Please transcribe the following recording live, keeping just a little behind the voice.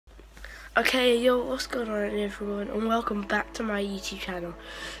Okay, yo, what's going on everyone, and welcome back to my YouTube channel.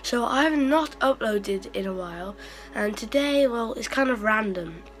 So I have not uploaded in a while, and today, well, it's kind of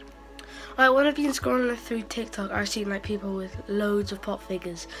random. Like when I've been scrolling through TikTok, I've seen like people with loads of pop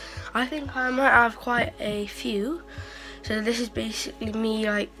figures. I think I might have quite a few. So this is basically me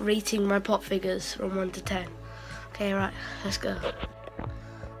like rating my pop figures from 1 to 10. Okay, right, let's go.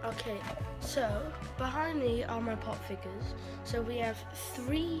 Okay, so behind me are my pop figures. So we have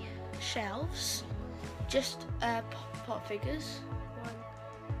 3 shelves, just pop figures. 1,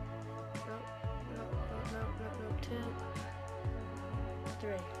 no, 2, 3.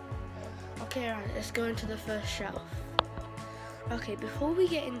 Okay, right, let's go into the first shelf. Okay, before we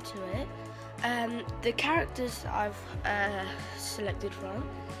get into it, the characters I've selected from.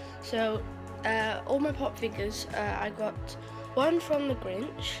 So all my pop figures, I got one from the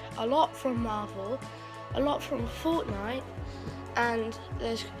Grinch, a lot from Marvel, a lot from Fortnite, and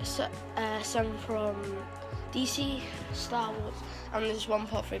there's some from DC, Star Wars, and there's one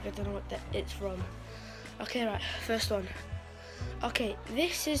pop figure, I don't know what it's from. Okay, right, first one. Okay,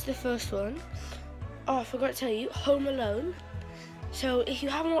 this is the first one. Oh, I forgot to tell you, Home Alone. So if you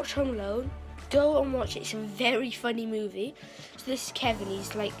haven't watched Home Alone, go and watch it. It's a very funny movie. So this is Kevin,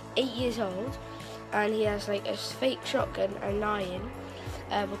 he's like 8 years old, and he has like a fake shotgun and iron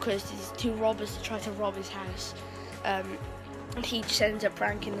because there's 2 robbers that try to rob his house. And he just ends up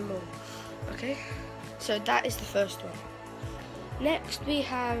pranking them all. Okay, so that is the first one. Next we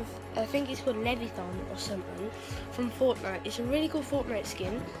have, I think it's called Leviathan or something, from Fortnite. It's a really cool Fortnite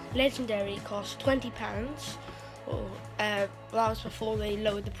skin, legendary, it costs £20. Or that was before they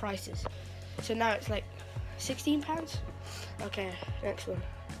lowered the prices. So now it's like £16. Okay, next one.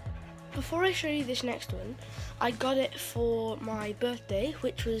 Before I show you this next one, I got it for my birthday,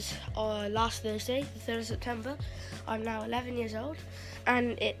 which was last Thursday, the 3rd of September. I'm now 11 years old,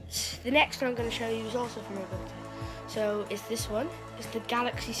 and it's the next one I'm going to show you is also for my birthday. So it's this one. It's the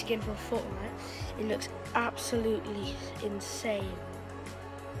Galaxy skin from Fortnite. It looks absolutely insane.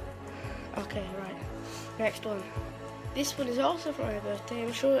 Okay, right. Next one. This one is also for my birthday.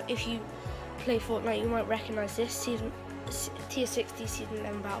 I'm sure if you play Fortnite, you might recognise this. Tier 60 Season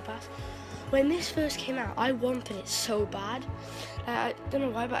 11 Battle Pass. When this first came out, I wanted it so bad. I don't know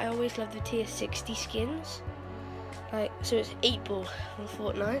why, but I always loved the Tier 60 skins. So it's 8-ball from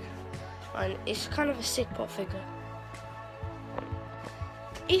Fortnite, and it's kind of a sick pop figure.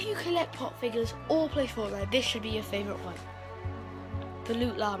 If you collect pop figures or play Fortnite, this should be your favourite one. The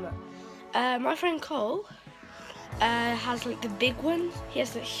Loot Llama. My friend Cole has like the big one. He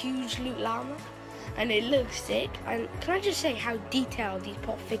has the huge Loot Llama, and it looks sick. And can I just say how detailed these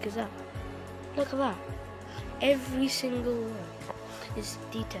pop figures are? Look at that. Every single one is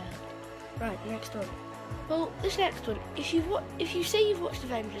detailed. Right, next one. Well, this next one, if you say you've watched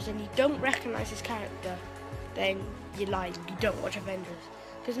Avengers and you don't recognise this character, then you're lying. You don't watch Avengers.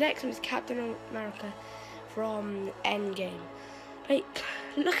 Because next one is Captain America from Endgame. Like,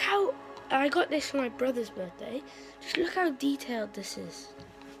 look how I got this for my brother's birthday. Just look how detailed this is.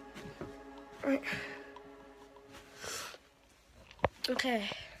 Right. Okay,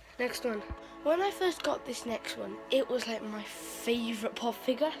 next one. When I first got this next one, it was like my favourite pop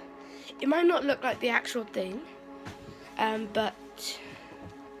figure. It might not look like the actual thing, but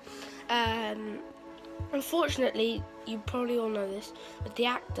unfortunately, you probably all know this, but the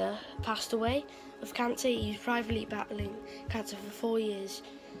actor passed away of cancer. He's privately battling cancer for 4 years,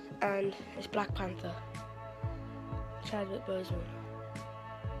 and it's Black Panther, Chadwick Boseman.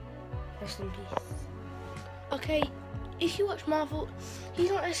 Rest in peace. Okay, if you watch Marvel, he's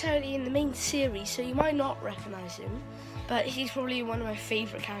not necessarily in the main series, so you might not recognise him, but he's probably one of my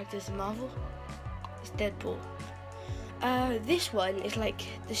favourite characters in Marvel. It's Deadpool. This one is like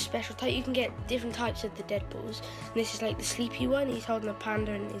the special type. You can get different types of the Deadpools. And this is like the sleepy one. He's holding a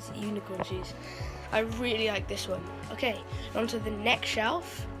panda and his unicorn shoes. I really like this one. Okay, on to the next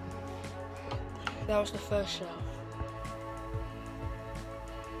shelf. That was the first shelf.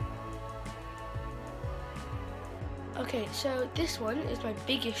 Okay, so this one is my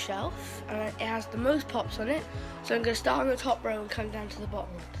biggest shelf, and it has the most pops on it. So I'm going to start on the top row and come down to the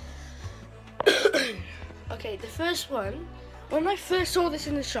bottom. Okay, the first one, when I first saw this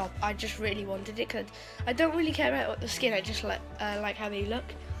in the shop, I just really wanted it because I don't really care about the skin, I just like how they look.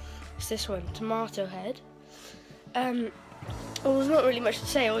 It's this one, Tomato Head. Well, there's not really much to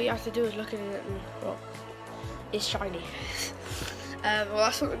say, all you have to do is look at it and, well, it's shiny. Well,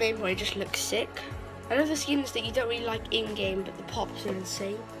 that's not the main point, it just looks sick. I know the skins that you don't really like in-game, but the pops are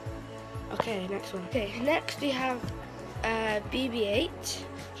insane. Okay, next one. Okay, next we have BB-8.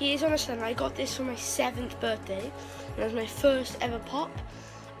 He is on a stand. I got this for my 7th birthday, and it was my first ever pop.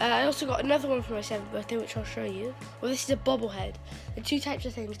 I also got another one for my 7th birthday, which I'll show you. Well, this is a bobblehead. The two types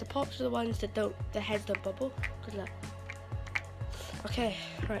of things. The pops are the ones that the heads don't bubble. Good luck. Okay,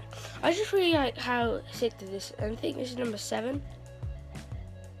 right. I just really like how sick to this. I think this is number 7.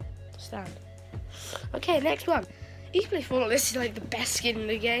 Stand. Okay, next one. Equally Fallout, this is like the best skin in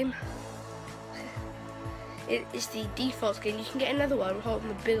the game. It's the default skin. You can get another one holding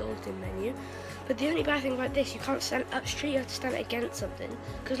the build-in menu. But the only bad thing about this, you can't stand up straight, you have to stand against something.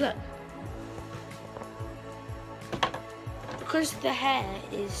 Because look. Because the hair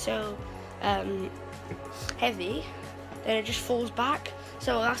is so heavy, then it just falls back.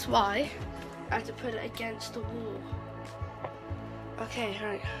 So that's why I had to put it against the wall. Okay,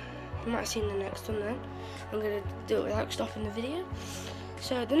 right. You might have seen the next one then. I'm going to do it without stopping the video.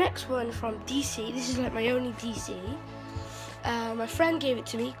 So the next one from DC, this is like my only DC. My friend gave it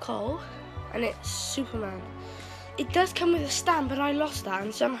to me, Cole, and it's Superman. It does come with a stand, but I lost that,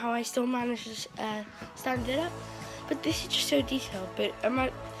 and somehow I still managed to stand it up. But this is just so detailed, but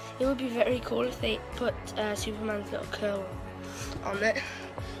it would be very cool if they put Superman's little curl on it.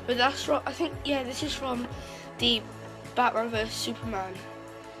 But that's from, I think, yeah, this is from the Batman vs Superman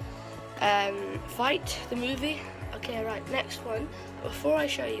fight, the movie. Okay, right, next one. Before I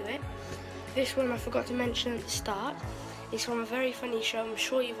show you it, this one I forgot to mention at the start. It's from a very funny show. I'm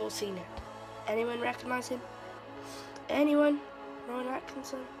sure you've all seen it. Anyone recognise him? Anyone? Rowan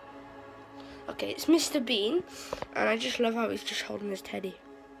Atkinson? Okay, it's Mr. Bean, and I just love how he's just holding his teddy.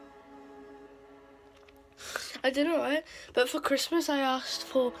 I don't know why, but for Christmas I asked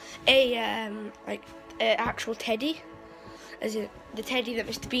for a actual teddy, as in the teddy that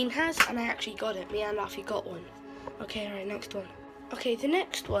Mr. Bean has, and I actually got it. Me and Alfie got one. Okay, right, next one. Okay, the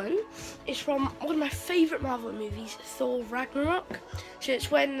next one is from one of my favourite Marvel movies, Thor Ragnarok. So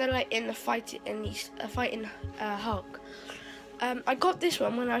it's when they're like in the fight, and he's fighting Hulk. I got this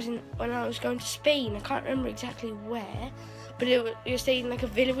one when I was going to Spain. I can't remember exactly where, but it was staying in like a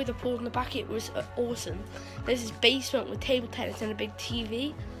villa with a pool in the back. It was awesome. There's this basement with table tennis and a big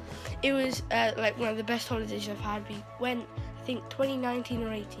TV. It was like one of the best holidays I've had. We went, I think, 2019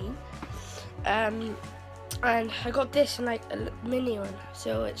 or 18. And I got this in like a mini one,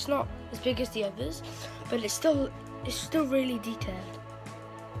 so it's not as big as the others, but it's still really detailed.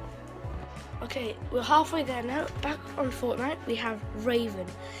 Okay, we're halfway there now. Back on Fortnite, we have Raven.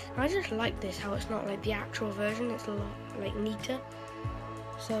 And I just like this, how it's not like the actual version, it's a lot like neater.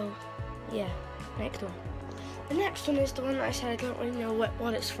 So, yeah, next one. The next one is the one that I said I don't really know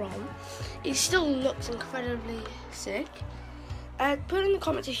what it's from. It still looks incredibly sick. Put in the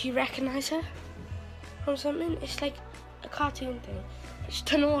comments if you recognise her from something. It's like a cartoon thing. I just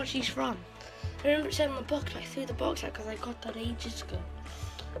don't know what she's from. I remember it said in the box, but I threw the box out because I got that ages ago.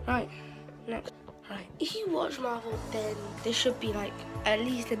 Right. Next. Right, if you watch Marvel, then there should be like at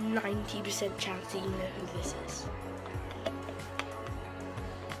least a 90% chance that you know who this is.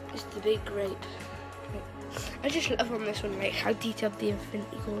 It's the big grape. I just love on this one, like how detailed the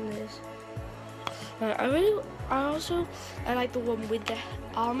Infinity Gauntlet is. I like the one with the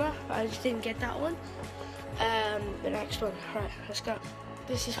armor, but I just didn't get that one. The next one, right, let's go.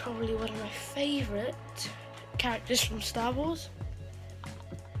 This is probably one of my favourite characters from Star Wars.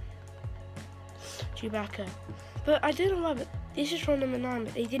 Chewbacca. But I don't know why, but this is from number 9,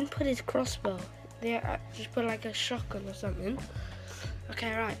 but they didn't put his crossbow. They just put like a shotgun or something.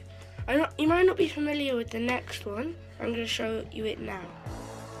 Okay, right. You might not be familiar with the next one. I'm going to show you it now.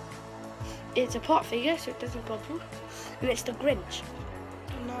 It's a pop figure, so it doesn't bubble. And it's the Grinch.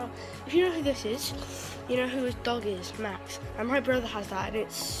 Now, if you know who this is, you know who his dog is, Max. And my brother has that, and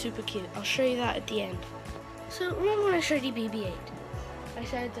it's super cute. I'll show you that at the end. So, remember when I showed you BB-8? I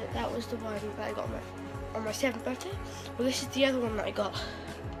said that was the one that I got on my 7th birthday. Well, this is the other one that I got.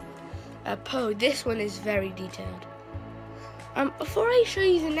 Poe. This one is very detailed. Before I show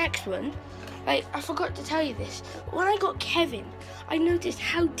you the next one, I forgot to tell you this. When I got Kevin, I noticed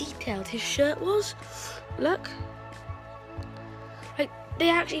how detailed his shirt was. Look. Like, they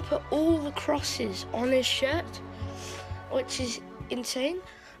actually put all the crosses on his shirt, which is insane.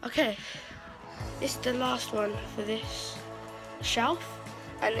 Okay, this is the last one for this shelf.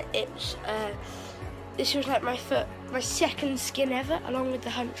 And it's this was like my second skin ever, along with the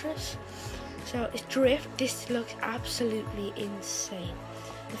Huntress. So it's Drift. This looks absolutely insane.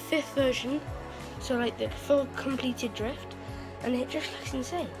 The 5th version, so like the full completed Drift, and it just looks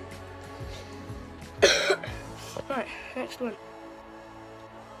insane. Right, next one.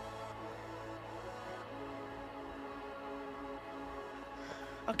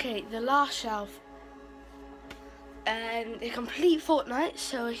 Okay, the last shelf. The complete Fortnite,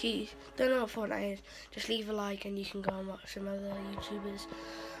 so if you don't know what Fortnite is, just leave a like and you can go and watch some other YouTubers.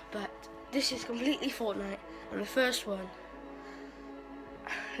 but this is completely Fortnite, and the first one,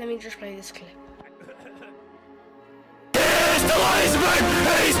 let me just play this clip. He's the Iceman!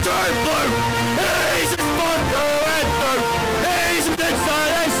 He's turned blue! He's a sparkle anthem! He's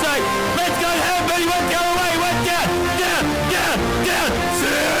inside I say! Let's go ahead, buddy! Let's go away! Let's down!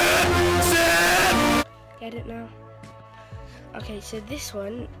 Sit! Get it now? Okay, so this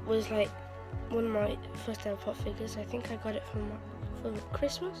one was like one of my first ever pop figures. I think I got it for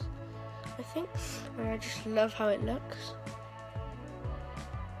Christmas, I think, and I just love how it looks.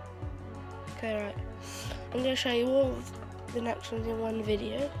 Okay, right, I'm going to show you all of the next ones in one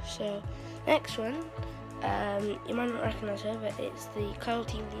video. So, next one, you might not recognise her, but it's the Cuddle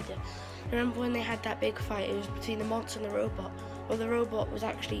Team leader. Remember when they had that big fight? It was between the monster and the robot. Well, the robot was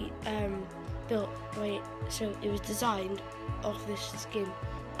actually built, so it was designed off this skin.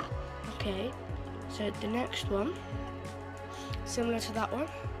 Okay, so the next one, similar to that one,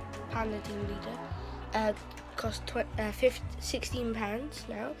 Panda Team leader, cost £16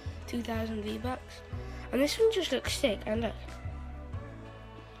 now, 2,000 V-Bucks, and this one just looks sick. And look,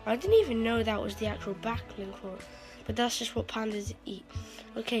 I didn't even know that was the actual backlink for it, but that's just what pandas eat.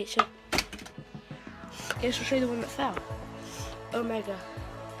 Okay, so I guess we'll show you the one that fell. Omega.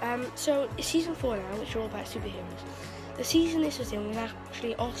 So it's season 4 now, which are all about superheroes. The season this was in was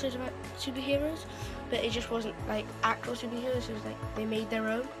actually also about superheroes, but it just wasn't like actual superheroes. It was like they made their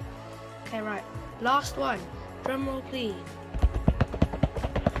own. Okay, right. Last one. Drum roll, please.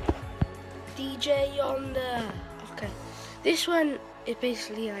 DJ Yonder. Okay. This one is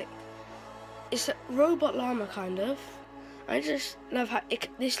basically like, it's a robot llama kind of. I just love how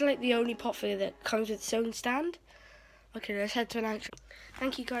this is like the only pop figure that comes with its own stand. Okay, let's head to an action.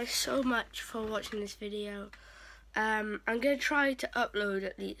 Thank you guys so much for watching this video. I'm going to try to upload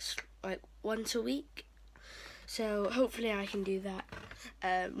at least like once a week, so hopefully I can do that.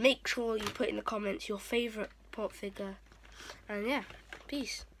 Make sure you put in the comments your favourite pop figure, and yeah,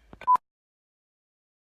 peace.